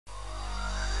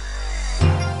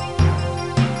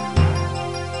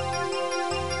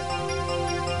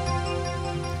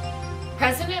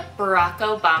Barack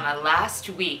Obama last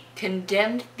week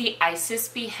condemned the ISIS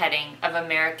beheading of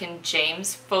American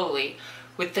James Foley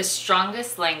with the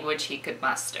strongest language he could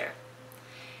muster.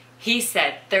 He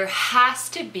said there has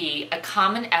to be a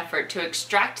common effort to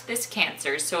extract this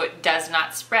cancer so it does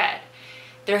not spread.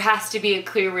 There has to be a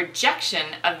clear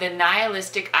rejection of the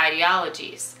nihilistic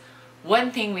ideologies.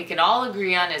 One thing we can all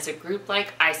agree on is a group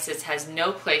like ISIS has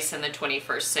no place in the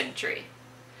 21st century.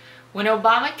 When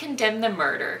Obama condemned the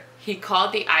murder, he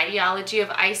called the ideology of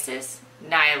ISIS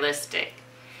nihilistic.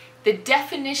 The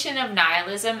definition of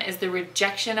nihilism is the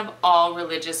rejection of all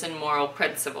religious and moral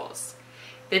principles.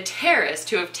 The terrorists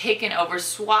who have taken over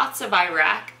swaths of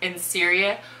Iraq and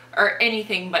Syria are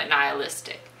anything but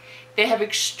nihilistic. They have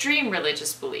extreme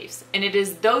religious beliefs, and it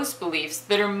is those beliefs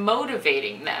that are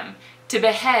motivating them to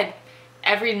behead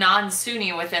every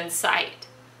non-Sunni within sight.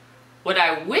 What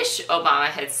I wish Obama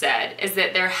had said is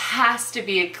that there has to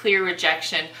be a clear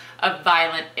rejection of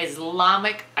violent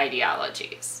Islamic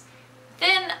ideologies.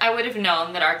 Then I would have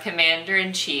known that our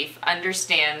commander-in-chief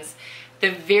understands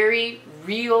the very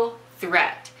real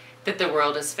threat that the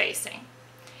world is facing.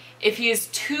 If he is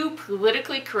too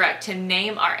politically correct to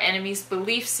name our enemy's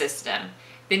belief system,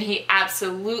 then he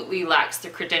absolutely lacks the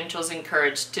credentials and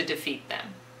courage to defeat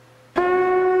them.